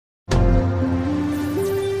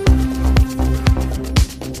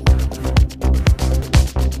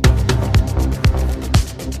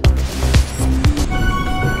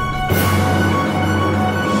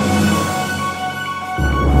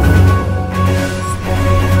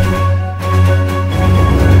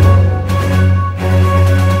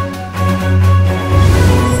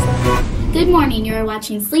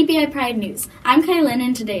watching Sleepy Eye Pride News. I'm Kylan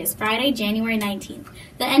and today is Friday, January 19th.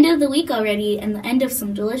 The end of the week already and the end of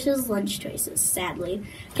some delicious lunch choices, sadly.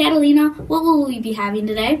 Catalina, what will we be having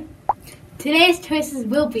today? Today's choices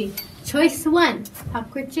will be Choice 1,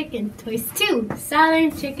 popcorn chicken. Choice 2,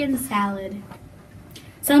 southern chicken salad.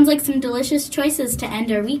 Sounds like some delicious choices to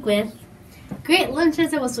end our week with. Great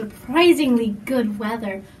lunches and with surprisingly good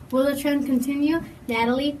weather. Will the trend continue?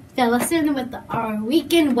 Natalie, fill us in with our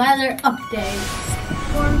weekend weather update.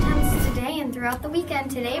 Warm temps today and throughout the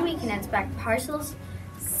weekend. Today we can expect partial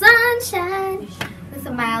sunshine with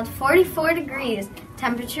a mild 44 degrees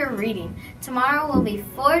temperature reading. Tomorrow will be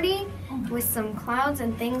 40 with some clouds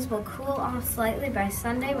and things will cool off slightly by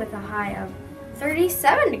Sunday with a high of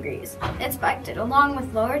 37 degrees expected. Along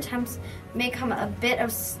with lower temps may come a bit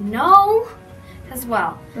of snow as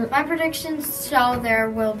well. My predictions show there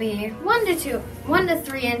will be 1 to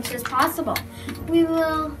 3 inches possible. We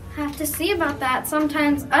will have to see about that.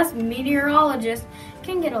 Sometimes us meteorologists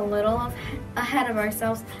can get a little ahead of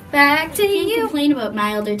ourselves. Back to you. Can't complain about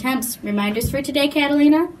milder temps. Reminders for today,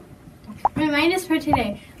 Catalina? Reminders for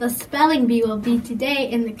today. The spelling bee will be today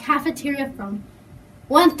in the cafeteria from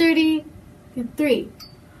 1:30 to 3.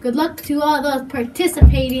 Good luck to all those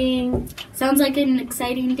participating. Sounds like an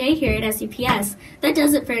exciting day here at SUPS. That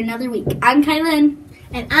does it for another week. I'm Kylan.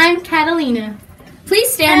 And I'm Catalina.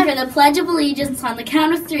 Please stand for the Pledge of Allegiance on the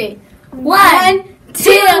count of 3. 1,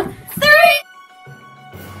 2,